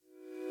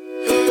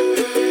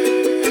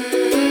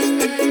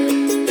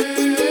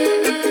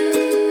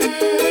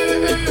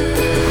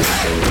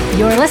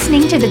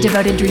listening to the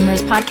Devoted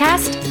Dreamers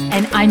podcast,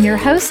 and I'm your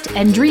host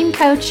and dream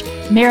coach,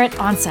 Merritt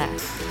Onsa.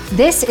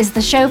 This is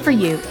the show for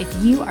you if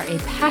you are a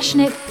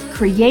passionate,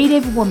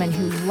 creative woman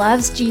who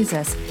loves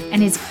Jesus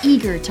and is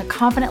eager to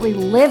confidently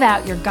live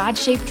out your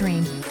God-shaped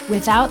dream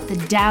without the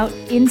doubt,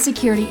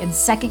 insecurity, and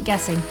second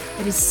guessing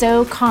that is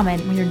so common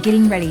when you're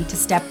getting ready to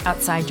step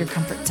outside your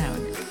comfort zone.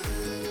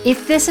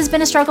 If this has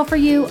been a struggle for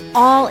you,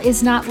 all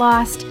is not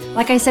lost.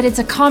 Like I said, it's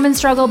a common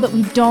struggle, but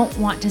we don't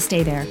want to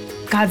stay there.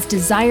 God's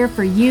desire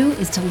for you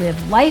is to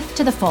live life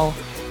to the full,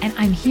 and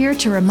I'm here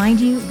to remind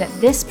you that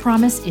this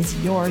promise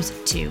is yours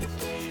too.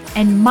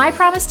 And my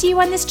promise to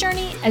you on this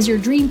journey as your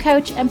dream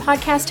coach and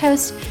podcast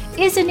host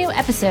is a new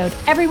episode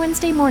every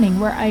Wednesday morning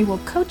where I will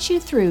coach you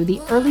through the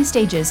early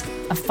stages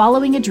of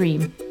following a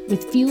dream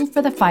with fuel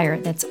for the fire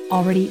that's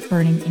already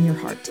burning in your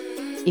heart.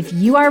 If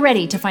you are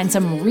ready to find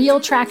some real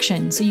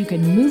traction so you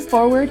can move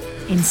forward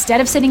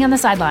instead of sitting on the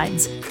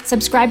sidelines,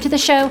 subscribe to the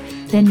show,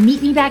 then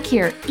meet me back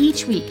here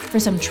each week for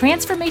some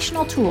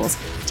transformational tools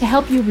to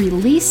help you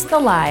release the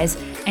lies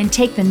and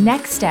take the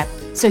next step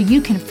so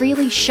you can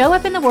freely show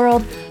up in the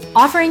world,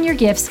 offering your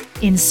gifts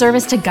in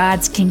service to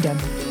God's kingdom.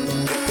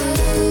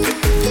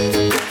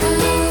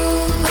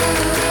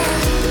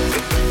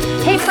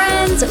 Hey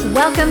friends,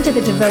 welcome to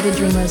the Devoted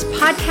Dreamers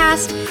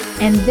podcast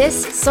and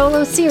this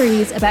solo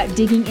series about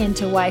digging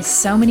into why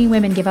so many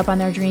women give up on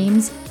their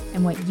dreams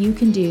and what you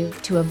can do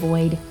to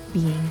avoid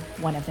being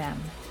one of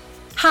them.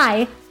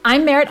 Hi,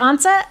 I'm Merritt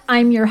Onsa.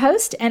 I'm your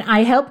host, and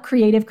I help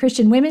creative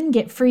Christian women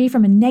get free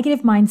from a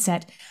negative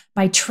mindset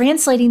by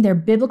translating their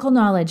biblical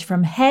knowledge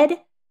from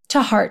head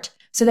to heart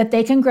so that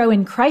they can grow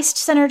in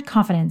Christ-centered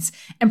confidence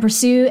and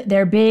pursue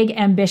their big,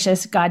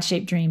 ambitious,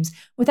 God-shaped dreams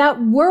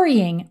without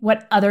worrying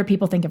what other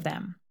people think of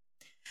them.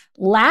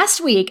 Last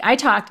week, I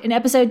talked in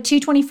episode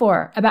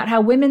 224 about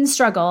how women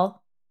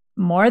struggle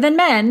more than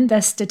men,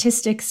 the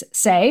statistics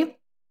say.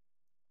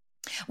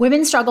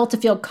 Women struggle to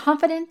feel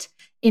confident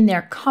in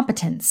their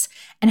competence,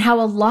 and how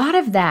a lot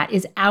of that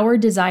is our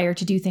desire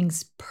to do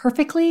things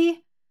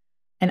perfectly,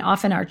 and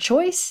often our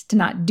choice to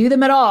not do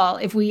them at all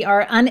if we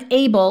are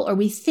unable or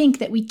we think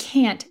that we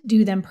can't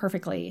do them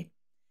perfectly.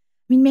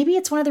 I mean, maybe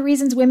it's one of the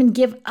reasons women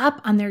give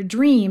up on their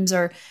dreams,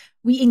 or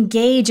we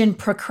engage in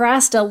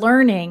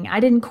procrastinating. I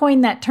didn't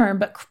coin that term,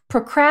 but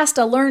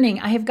procrastinating.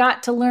 I have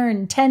got to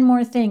learn 10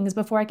 more things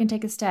before I can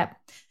take a step.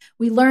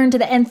 We learn to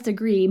the nth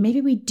degree.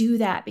 Maybe we do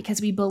that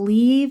because we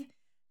believe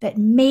that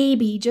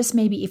maybe, just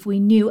maybe, if we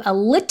knew a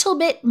little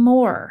bit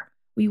more,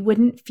 we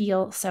wouldn't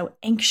feel so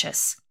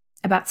anxious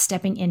about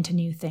stepping into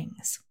new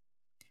things.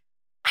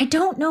 I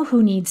don't know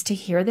who needs to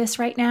hear this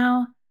right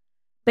now,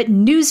 but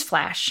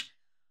newsflash,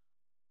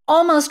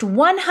 almost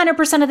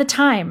 100% of the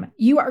time,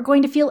 you are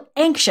going to feel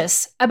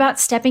anxious about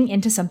stepping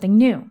into something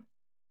new.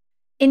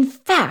 In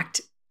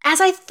fact,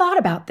 as I thought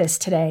about this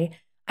today,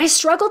 I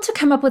struggled to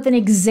come up with an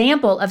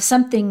example of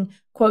something,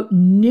 quote,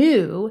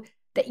 new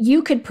that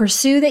you could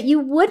pursue that you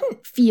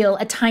wouldn't feel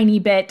a tiny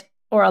bit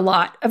or a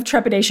lot of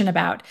trepidation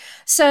about.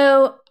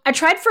 So I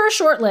tried for a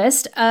short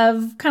list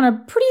of kind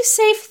of pretty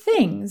safe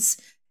things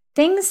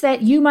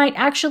that you might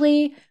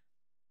actually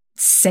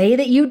say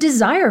that you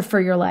desire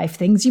for your life,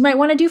 things you might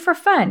want to do for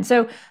fun.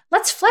 So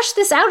let's flesh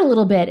this out a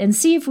little bit and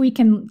see if we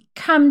can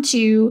come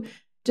to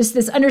just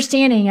this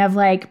understanding of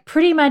like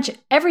pretty much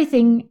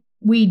everything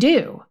we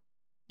do.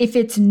 If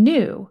it's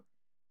new,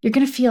 you're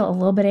going to feel a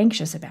little bit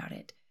anxious about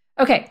it.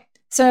 Okay,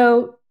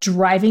 so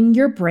driving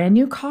your brand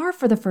new car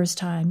for the first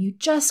time. You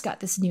just got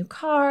this new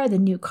car, the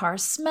new car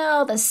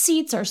smell, the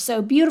seats are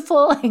so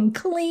beautiful and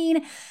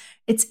clean.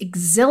 It's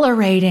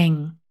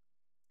exhilarating.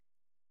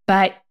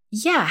 But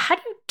yeah, how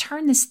do you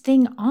turn this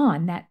thing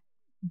on, that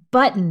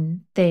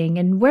button thing?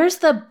 And where's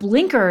the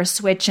blinker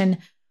switch? And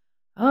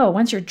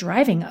once you're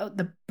driving,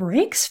 the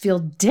brakes feel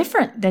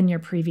different than your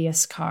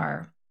previous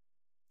car.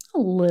 A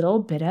little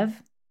bit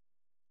of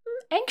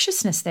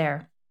anxiousness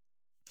there.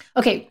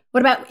 Okay,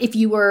 what about if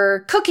you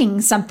were cooking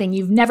something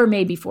you've never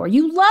made before?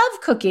 You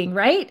love cooking,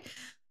 right?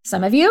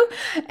 Some of you.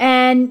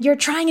 And you're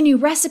trying a new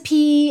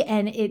recipe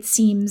and it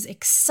seems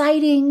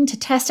exciting to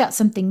test out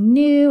something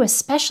new,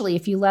 especially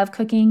if you love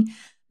cooking.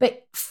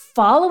 But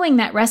following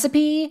that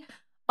recipe,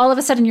 all of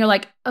a sudden you're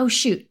like, oh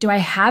shoot, do I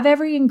have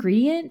every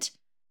ingredient?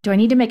 Do I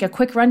need to make a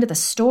quick run to the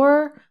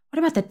store? What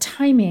about the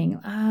timing?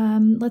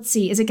 Let's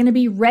see. Is it going to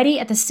be ready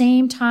at the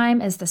same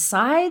time as the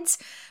sides?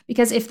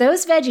 Because if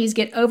those veggies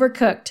get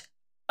overcooked,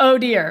 oh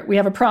dear, we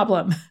have a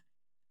problem.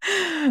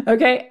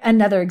 Okay,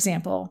 another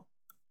example.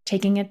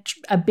 Taking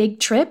a big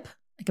trip,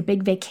 like a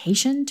big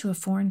vacation to a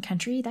foreign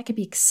country, that could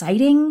be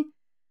exciting.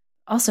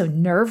 Also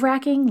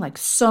nerve-wracking, like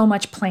so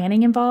much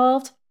planning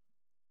involved.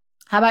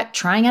 How about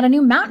trying out a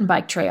new mountain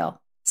bike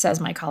trail, says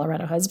my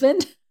Colorado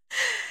husband.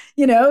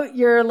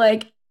 You're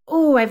like,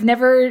 oh,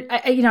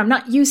 I'm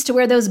not used to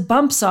where those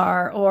bumps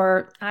are,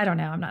 or I don't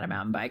know, I'm not a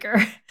mountain biker.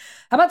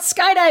 How about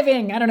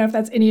skydiving? I don't know if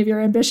that's any of your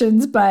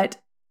ambitions, but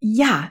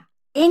yeah,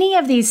 any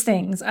of these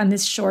things on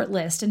this short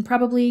list, and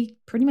probably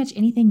pretty much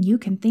anything you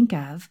can think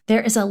of,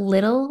 there is at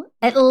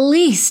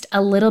least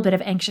a little bit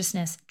of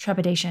anxiousness,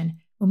 trepidation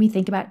when we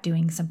think about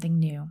doing something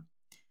new.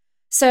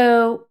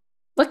 So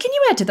what can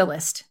you add to the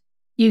list?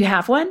 You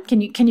have one? Can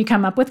you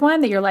come up with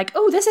one that you're like,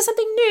 oh, this is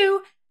something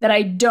new that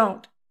I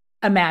don't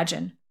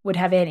imagine would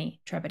have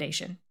any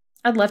trepidation?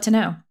 I'd love to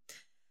know.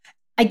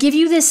 I give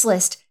you this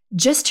list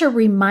just to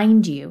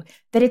remind you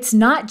that it's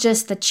not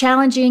just the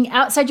challenging,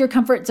 outside your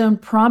comfort zone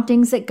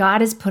promptings that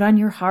God has put on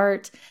your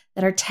heart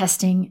that are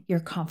testing your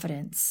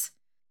confidence.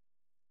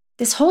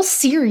 This whole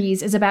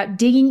series is about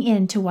digging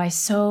into why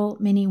so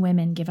many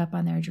women give up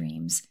on their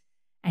dreams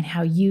and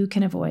how you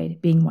can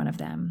avoid being one of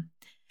them.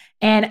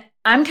 And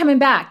I'm coming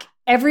back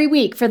every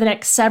week for the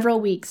next several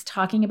weeks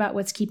talking about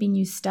what's keeping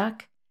you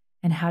stuck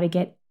and how to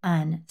get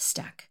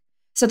unstuck.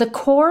 So the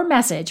core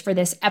message for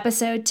this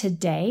episode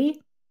today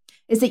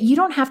is that you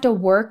don't have to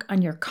work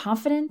on your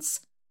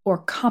confidence or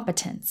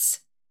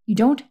competence. You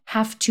don't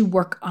have to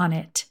work on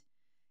it.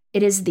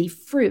 It is the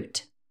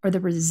fruit or the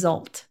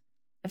result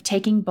of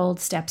taking bold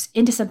steps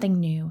into something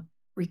new,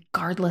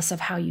 regardless of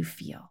how you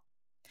feel.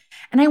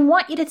 And I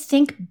want you to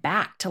think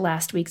back to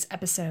last week's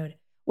episode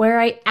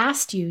where I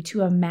asked you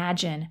to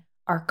imagine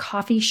our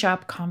coffee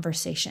shop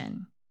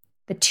conversation.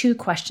 The two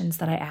questions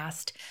that I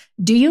asked: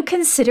 do you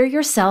consider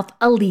yourself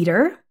a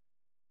leader?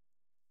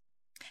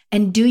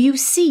 And do you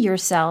see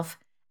yourself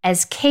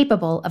as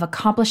capable of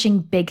accomplishing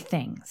big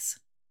things?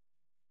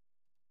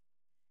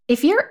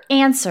 If your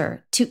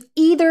answer to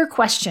either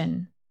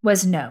question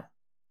was no,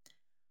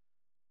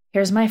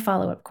 here's my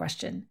follow-up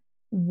question.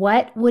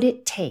 What would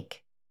it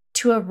take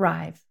to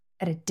arrive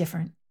at a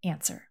different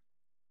answer?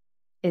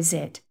 Is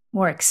it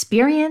more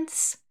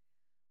experience,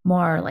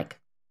 more like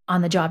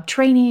on-the-job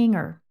training,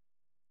 or,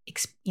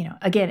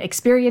 again,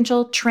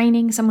 experiential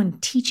training, someone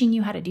teaching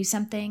you how to do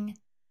something?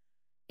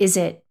 Is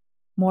it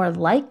more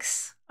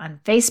likes on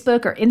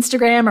Facebook or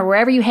Instagram or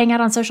wherever you hang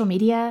out on social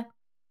media?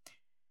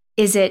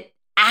 Is it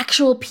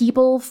actual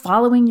people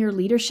following your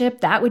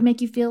leadership that would make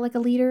you feel like a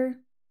leader?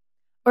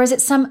 Or is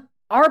it some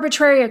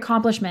arbitrary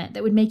accomplishment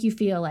that would make you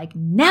feel like,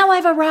 now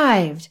I've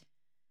arrived?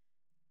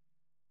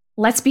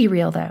 Let's be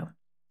real though.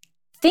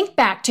 Think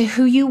back to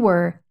who you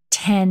were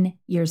 10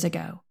 years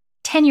ago.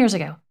 10 years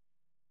ago.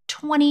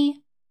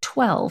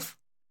 2012.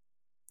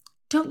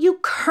 Don't you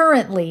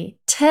currently,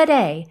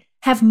 today,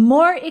 have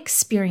more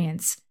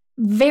experience,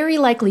 very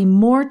likely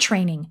more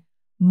training,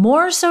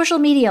 more social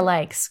media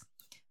likes,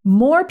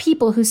 more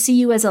people who see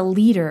you as a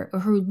leader or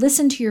who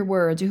listen to your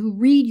words or who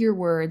read your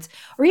words,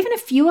 or even a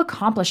few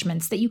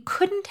accomplishments that you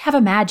couldn't have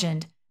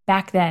imagined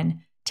back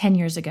then, 10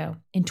 years ago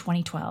in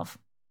 2012.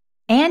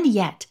 And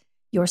yet,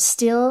 you're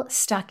still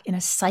stuck in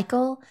a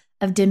cycle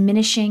of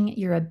diminishing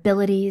your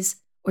abilities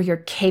or your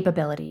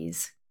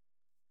capabilities.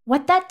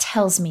 What that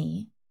tells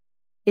me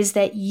is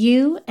that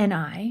you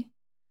and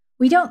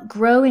we don't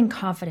grow in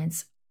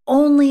confidence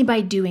only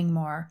by doing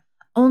more,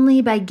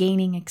 only by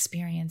gaining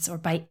experience or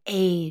by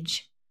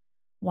age.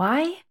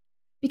 Why?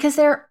 Because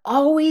there are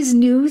always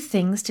new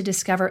things to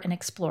discover and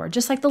explore,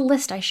 just like the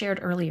list I shared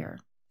earlier.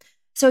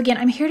 So again,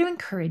 I'm here to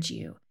encourage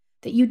you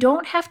that you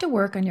don't have to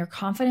work on your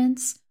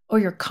confidence or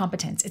your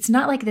competence. It's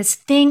not like this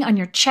thing on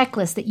your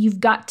checklist that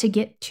you've got to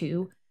get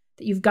to,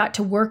 that you've got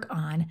to work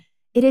on.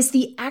 It is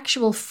the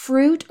actual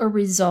fruit or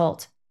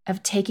result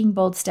of taking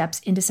bold steps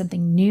into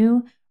something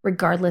new,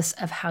 regardless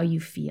of how you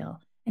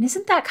feel. And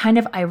isn't that kind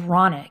of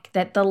ironic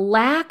that the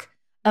lack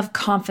of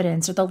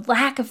confidence or the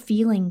lack of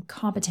feeling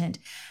competent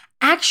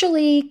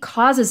actually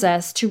causes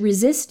us to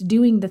resist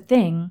doing the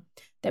thing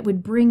that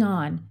would bring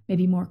on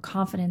maybe more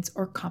confidence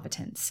or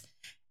competence?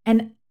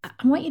 And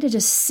I want you to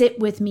just sit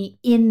with me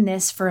in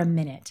this for a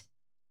minute,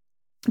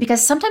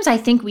 because sometimes I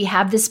think we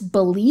have this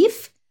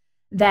belief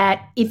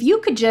that if you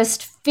could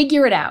just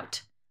figure it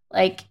out,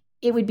 like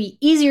it would be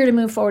easier to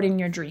move forward in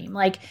your dream.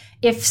 Like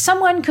if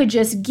someone could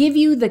just give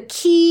you the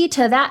key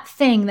to that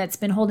thing that's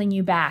been holding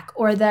you back,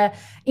 or the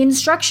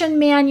instruction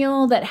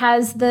manual that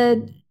has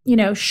the,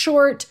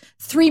 short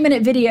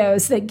 3-minute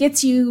videos that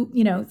gets you,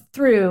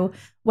 through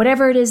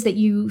whatever it is that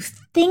you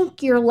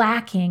think you're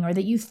lacking or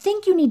that you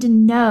think you need to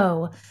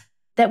know,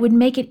 that would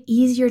make it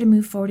easier to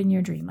move forward in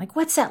your dream. Like,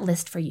 what's that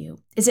list for you?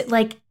 Is it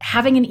like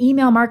having an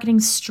email marketing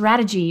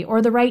strategy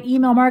or the right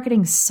email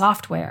marketing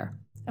software?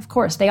 Of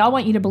course, they all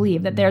want you to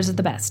believe that theirs is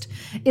the best.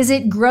 Is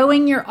it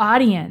growing your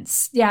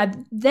audience? Yeah,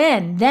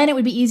 then it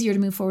would be easier to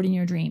move forward in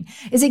your dream.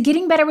 Is it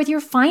getting better with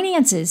your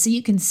finances so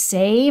you can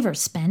save or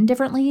spend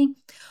differently?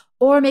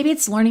 Or maybe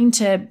it's learning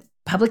to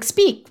public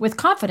speak with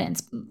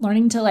confidence,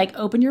 learning to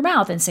open your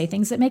mouth and say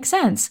things that make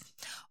sense.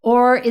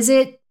 Or is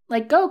it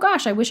like, oh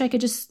gosh, I wish I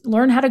could just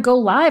learn how to go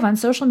live on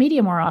social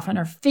media more often,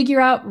 or figure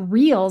out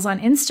reels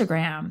on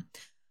Instagram?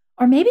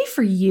 Or maybe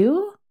for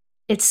you,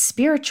 it's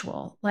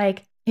spiritual.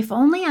 Like, if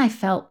only I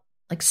felt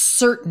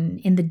certain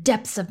in the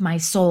depths of my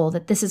soul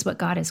that this is what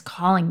God is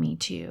calling me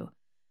to.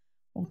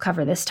 We'll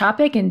cover this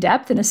topic in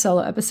depth in a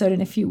solo episode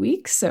in a few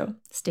weeks, so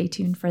stay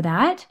tuned for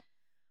that.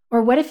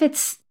 Or what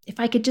if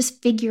I could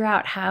just figure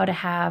out how to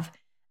have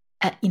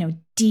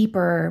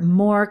deeper,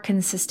 more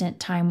consistent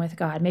time with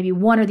God? Maybe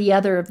one or the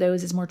other of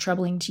those is more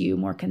troubling to you,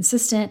 more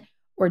consistent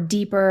or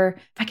deeper.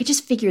 If I could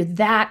just figure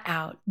that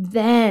out,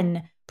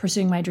 then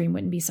pursuing my dream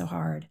wouldn't be so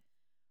hard.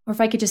 or if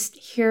I could just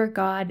hear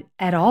God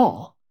at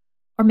all.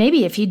 Or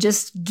maybe if he'd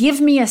just give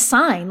me a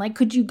sign, like,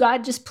 could you,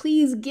 God, just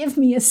please give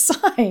me a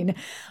sign?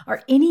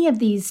 Are any of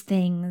these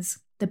things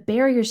the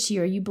barriers to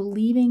you? Are you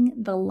believing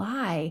the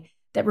lie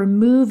that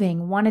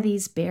removing one of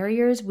these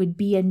barriers would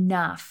be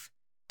enough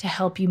to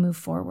help you move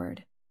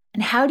forward?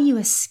 And how do you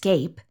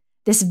escape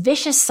this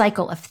vicious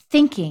cycle of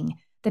thinking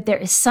that there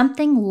is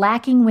something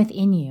lacking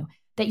within you,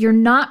 that you're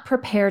not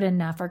prepared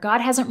enough, or God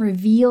hasn't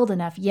revealed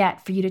enough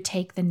yet for you to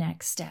take the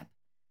next step?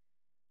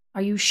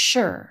 Are you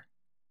sure?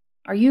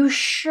 Are you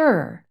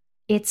sure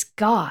it's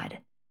God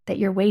that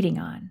you're waiting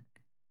on?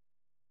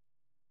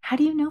 How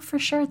do you know for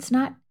sure it's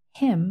not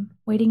him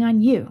waiting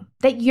on you,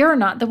 that you're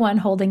not the one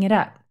holding it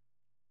up?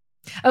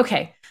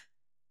 Okay.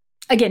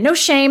 Again, no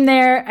shame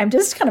there. I'm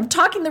just kind of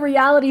talking the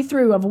reality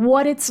through of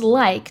what it's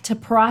like to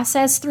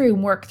process through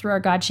and work through our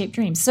God-shaped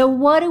dreams. So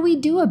what do we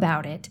do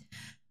about it?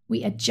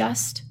 We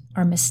adjust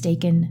our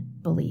mistaken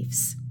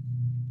beliefs.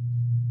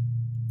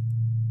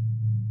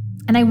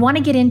 And I want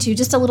to get into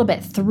just a little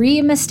bit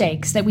 3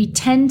 mistakes that we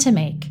tend to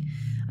make.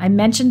 I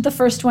mentioned the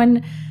first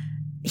one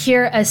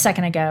here a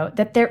second ago,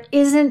 that there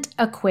isn't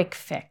a quick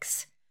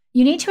fix.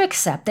 You need to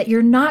accept that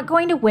you're not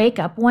going to wake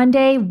up one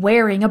day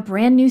wearing a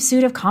brand new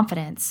suit of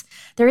confidence.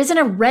 There isn't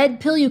a red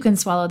pill you can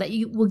swallow that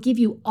will give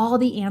you all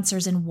the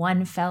answers in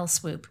one fell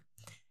swoop.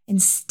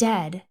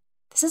 Instead,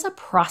 this is a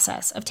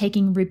process of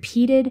taking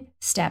repeated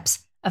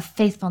steps of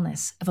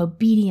faithfulness, of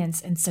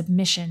obedience and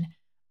submission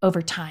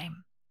over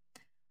time.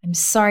 I'm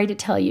sorry to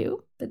tell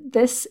you that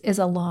this is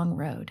a long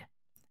road,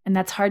 and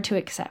that's hard to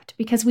accept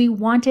because we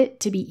want it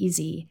to be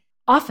easy.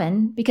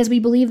 Often because we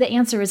believe the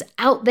answer is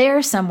out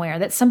there somewhere,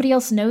 that somebody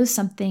else knows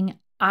something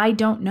I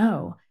don't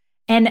know.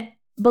 And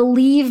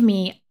believe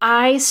me,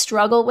 I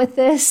struggle with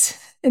this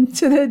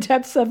into the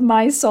depths of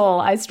my soul.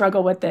 I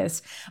struggle with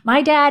this.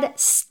 My dad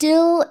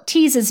still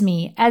teases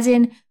me, as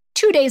in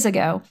 2 days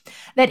ago,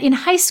 that in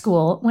high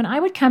school, when I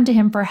would come to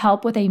him for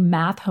help with a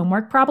math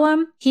homework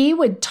problem, he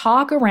would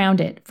talk around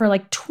it for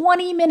like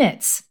 20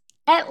 minutes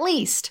at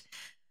least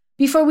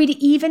before we'd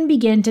even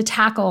begin to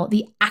tackle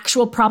the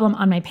actual problem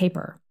on my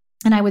paper.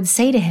 And I would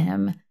say to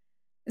him,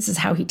 this is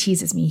how he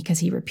teases me because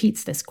he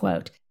repeats this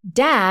quote,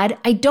 "Dad,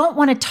 I don't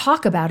want to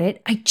talk about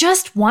it. I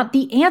just want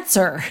the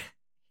answer."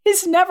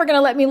 He's never going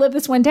to let me live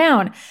this one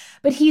down.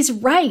 But he's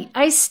right.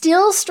 I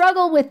still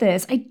struggle with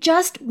this. I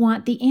just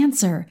want the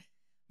answer.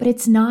 But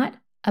it's not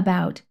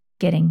about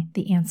getting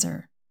the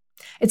answer.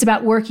 It's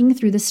about working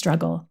through the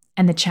struggle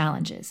and the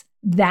challenges.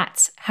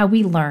 That's how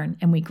we learn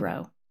and we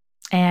grow.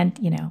 And,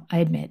 I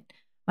admit,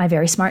 my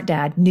very smart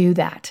dad knew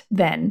that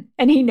then,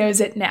 and he knows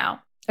it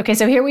now. Okay,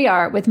 so here we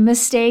are with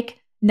mistake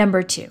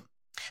number 2.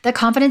 That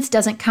confidence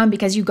doesn't come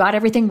because you got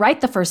everything right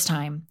the first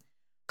time.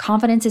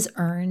 Confidence is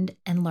earned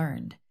and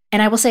learned.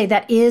 And I will say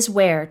that is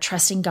where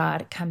trusting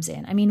God comes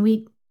in. I mean,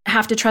 we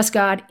have to trust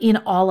God in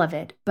all of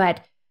it,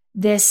 but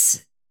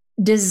this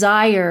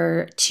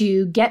desire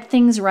to get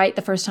things right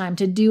the first time,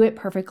 to do it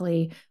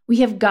perfectly, we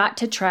have got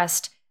to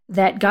trust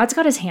that God's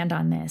got his hand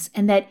on this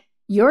and that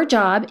your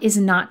job is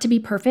not to be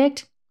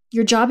perfect.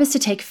 Your job is to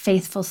take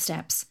faithful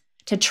steps,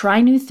 to try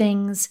new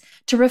things,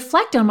 to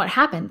reflect on what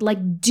happened,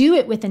 like do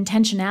it with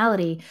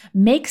intentionality,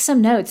 make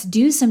some notes,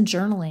 do some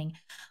journaling.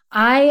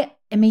 I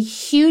am a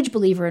huge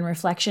believer in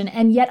reflection,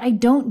 and yet I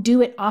don't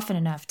do it often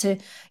enough to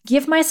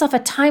give myself a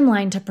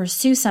timeline to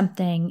pursue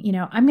something.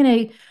 I'm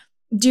going to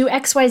do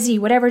XYZ,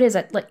 whatever it is,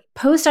 like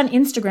post on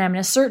Instagram in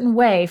a certain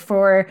way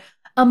for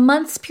a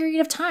month's period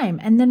of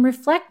time and then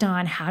reflect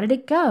on how did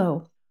it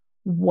go?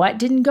 What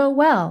didn't go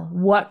well?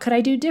 What could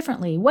I do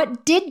differently?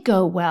 What did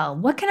go well?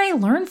 What can I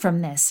learn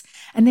from this?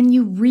 And then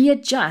you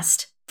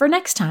readjust for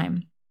next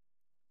time.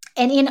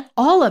 And in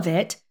all of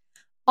it,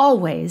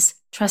 always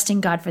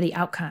trusting God for the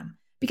outcome,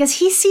 because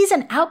he sees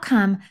an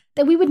outcome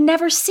that we would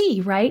never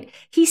see, right?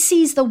 He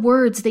sees the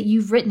words that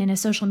you've written in a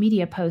social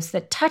media post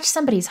that touch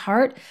somebody's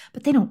heart,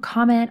 but they don't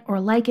comment or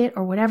like it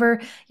or whatever.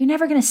 You're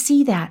never going to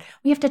see that.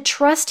 We have to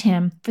trust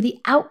him for the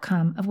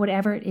outcome of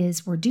whatever it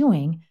is we're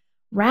doing,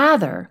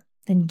 rather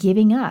than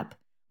giving up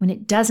when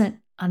it doesn't,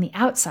 on the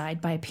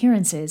outside, by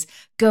appearances,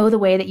 go the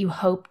way that you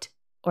hoped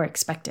or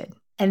expected.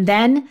 And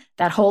then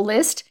that whole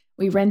list,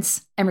 we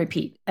rinse and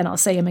repeat. And I'll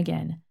say them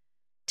again.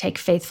 Take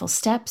faithful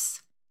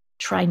steps,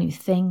 try new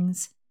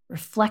things,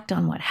 reflect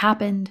on what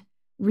happened,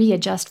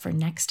 readjust for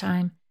next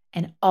time,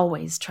 and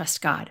always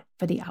trust God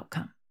for the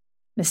outcome.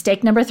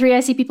 Mistake number 3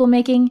 I see people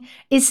making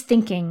is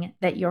thinking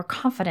that your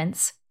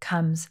confidence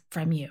comes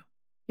from you.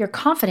 Your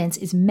confidence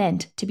is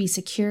meant to be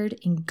secured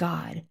in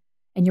God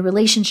and your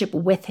relationship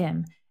with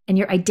him and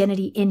your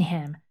identity in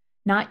him,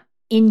 not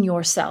in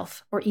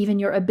yourself or even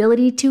your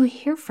ability to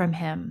hear from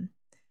him.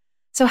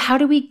 So how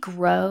do we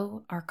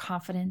grow our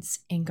confidence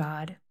in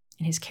God,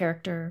 in his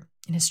character,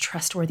 in his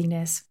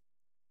trustworthiness?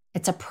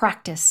 It's a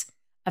practice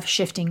of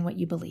shifting what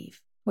you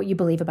believe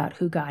about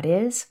who God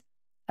is,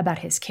 about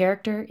his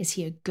character. Is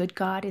he a good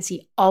God? Is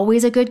he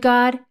always a good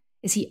God?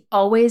 Is he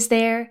always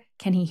there?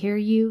 Can he hear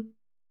you?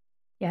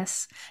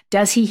 Yes.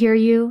 Does he hear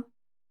you?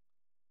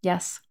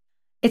 Yes.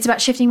 It's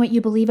about shifting what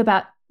you believe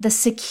about the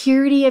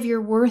security of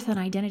your worth and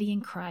identity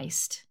in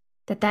Christ,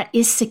 that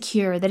is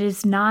secure, that it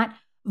is not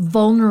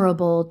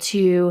vulnerable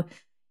to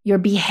your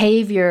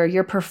behavior,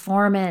 your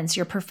performance,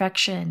 your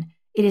perfection.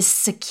 It is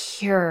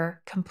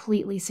secure,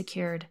 completely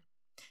secured.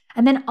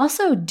 And then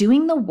also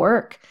doing the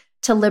work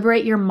to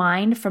liberate your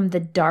mind from the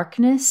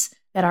darkness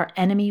that our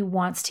enemy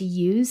wants to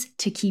use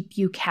to keep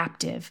you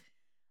captive.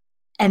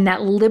 And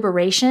that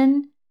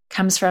liberation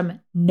comes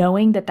from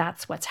knowing that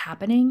that's what's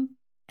happening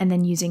and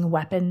then using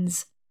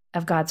weapons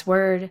of God's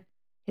word,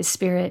 his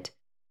spirit,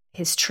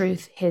 his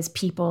truth, his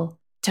people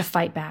to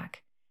fight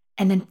back.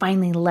 And then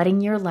finally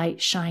letting your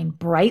light shine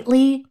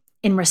brightly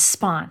in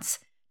response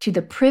to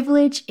the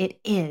privilege it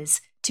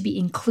is to be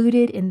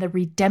included in the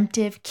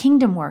redemptive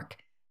kingdom work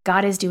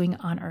God is doing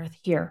on earth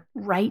here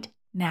right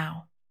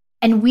now.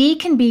 And we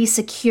can be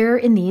secure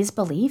in these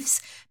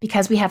beliefs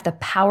because we have the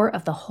power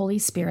of the Holy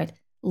Spirit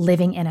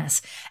living in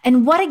us.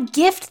 And what a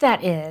gift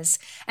that is.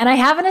 And I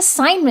have an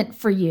assignment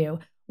for you.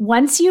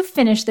 Once you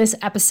finish this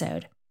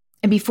episode,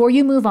 and before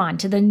you move on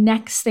to the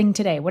next thing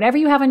today, whatever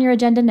you have on your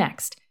agenda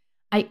next,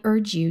 I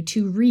urge you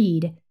to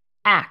read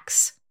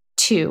Acts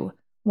 2,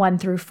 1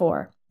 through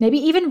 4. Maybe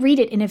even read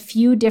it in a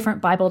few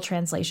different Bible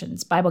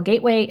translations. Bible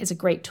Gateway is a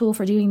great tool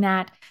for doing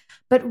that.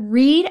 But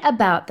read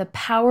about the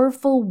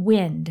powerful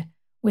wind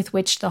with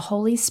which the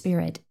Holy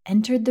Spirit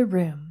entered the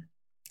room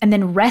and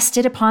then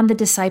rested upon the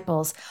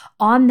disciples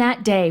on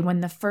that day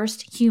when the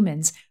first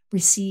humans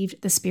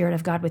received the Spirit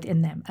of God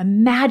within them.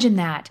 Imagine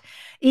that.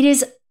 It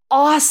is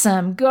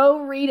awesome. Go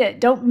read it.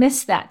 Don't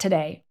miss that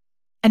today.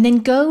 And then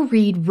go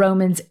read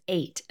Romans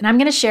 8. And I'm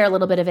going to share a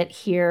little bit of it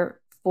here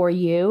for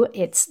you.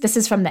 This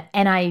is from the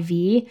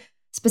NIV,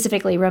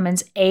 specifically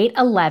Romans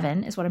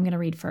 8:11 is what I'm going to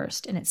read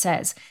first. And it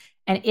says,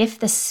 "And if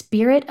the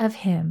Spirit of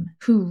him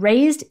who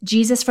raised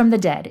Jesus from the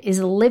dead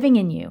is living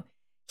in you,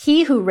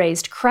 he who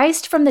raised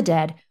Christ from the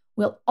dead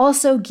will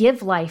also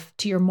give life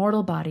to your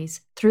mortal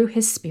bodies through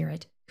his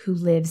Spirit who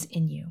lives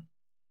in you."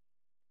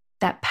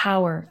 That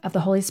power of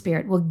the Holy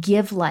Spirit will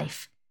give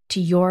life to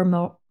your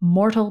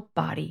mortal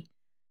body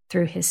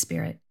through his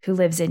Spirit who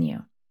lives in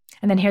you.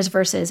 And then here's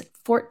verses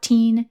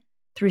 14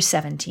 through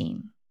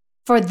 17.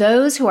 "For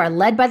those who are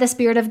led by the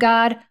Spirit of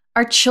God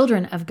are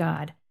children of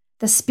God.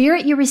 The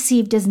Spirit you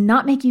received does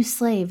not make you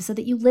slaves so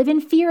that you live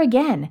in fear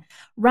again.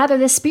 Rather,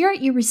 the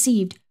Spirit you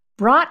received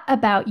brought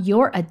about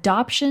your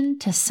adoption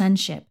to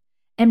sonship.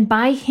 And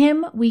by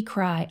him we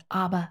cry,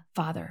 Abba,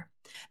 Father.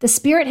 The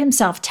Spirit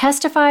himself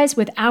testifies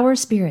with our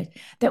spirit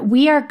that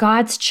we are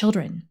God's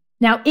children.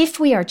 Now, if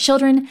we are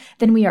children,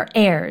 then we are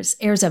heirs,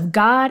 heirs of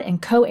God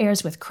and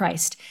co-heirs with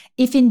Christ,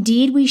 if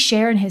indeed we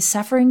share in his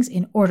sufferings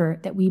in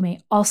order that we may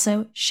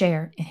also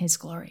share in his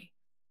glory."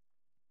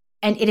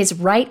 And it is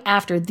right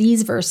after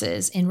these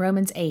verses in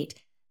Romans 8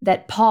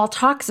 that Paul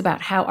talks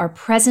about how our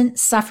present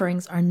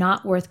sufferings are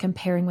not worth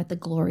comparing with the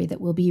glory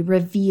that will be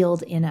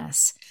revealed in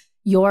us.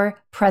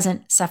 Your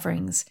present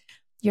sufferings,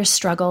 your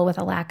struggle with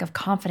a lack of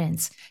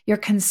confidence, your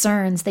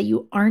concerns that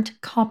you aren't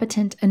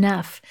competent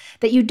enough,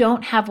 that you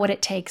don't have what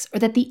it takes, or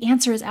that the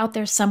answer is out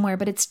there somewhere,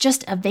 but it's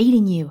just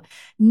evading you.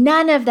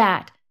 None of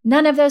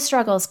those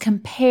struggles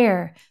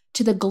compare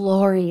to the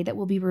glory that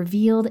will be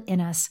revealed in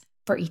us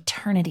for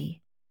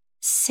eternity.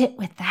 Sit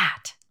with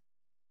that.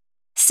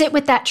 Sit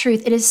with that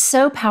truth. It is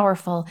so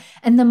powerful.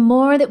 And the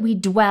more that we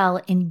dwell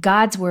in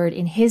God's word,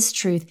 in his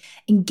truth,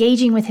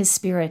 engaging with his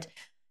Spirit,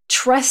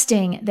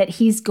 trusting that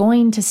he's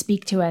going to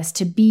speak to us,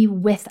 to be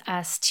with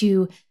us,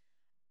 to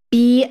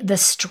be the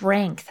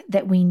strength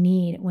that we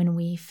need when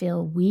we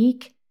feel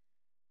weak,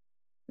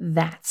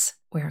 that's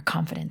where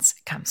confidence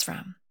comes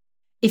from.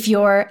 If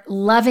you're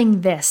loving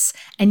this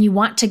and you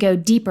want to go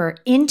deeper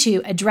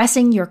into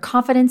addressing your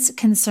confidence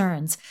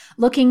concerns,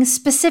 looking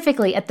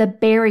specifically at the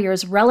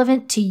barriers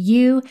relevant to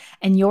you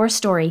and your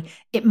story,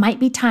 it might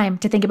be time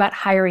to think about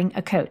hiring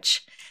a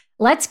coach.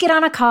 Let's get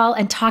on a call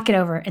and talk it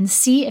over and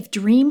see if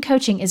Dream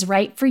Coaching is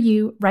right for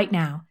you right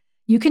now.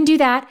 You can do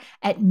that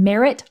at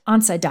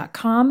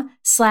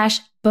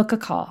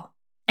meritansa.com/book-a-call.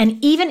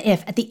 And even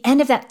if at the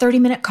end of that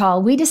 30-minute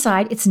call, we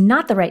decide it's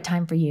not the right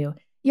time for you,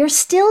 you're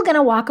still going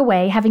to walk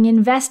away having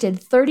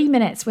invested 30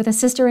 minutes with a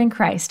sister in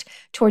Christ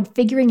toward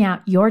figuring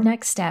out your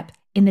next step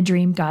in the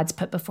dream God's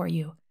put before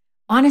you.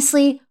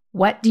 Honestly,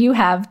 what do you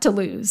have to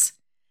lose?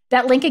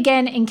 That link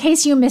again, in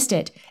case you missed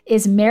it,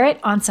 is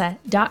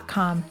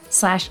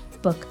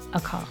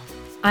meritansa.com/book-a-call.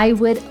 I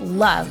would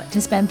love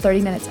to spend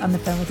 30 minutes on the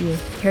phone with you,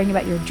 hearing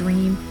about your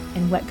dream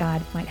and what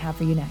God might have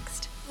for you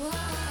next.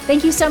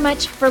 Thank you so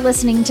much for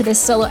listening to this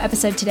solo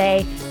episode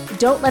today.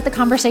 Don't let the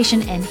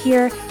conversation end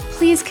here.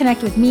 Please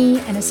connect with me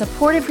and a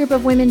supportive group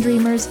of women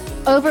dreamers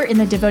over in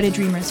the Devoted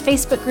Dreamers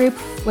Facebook group,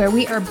 where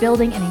we are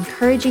building an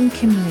encouraging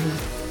community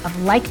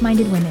of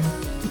like-minded women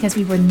because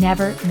we were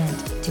never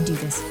meant to do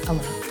this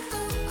alone.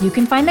 You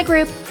can find the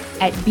group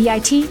at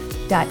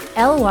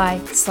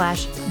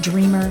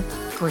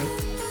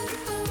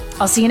bit.ly/dreamergroup.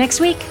 I'll see you next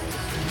week.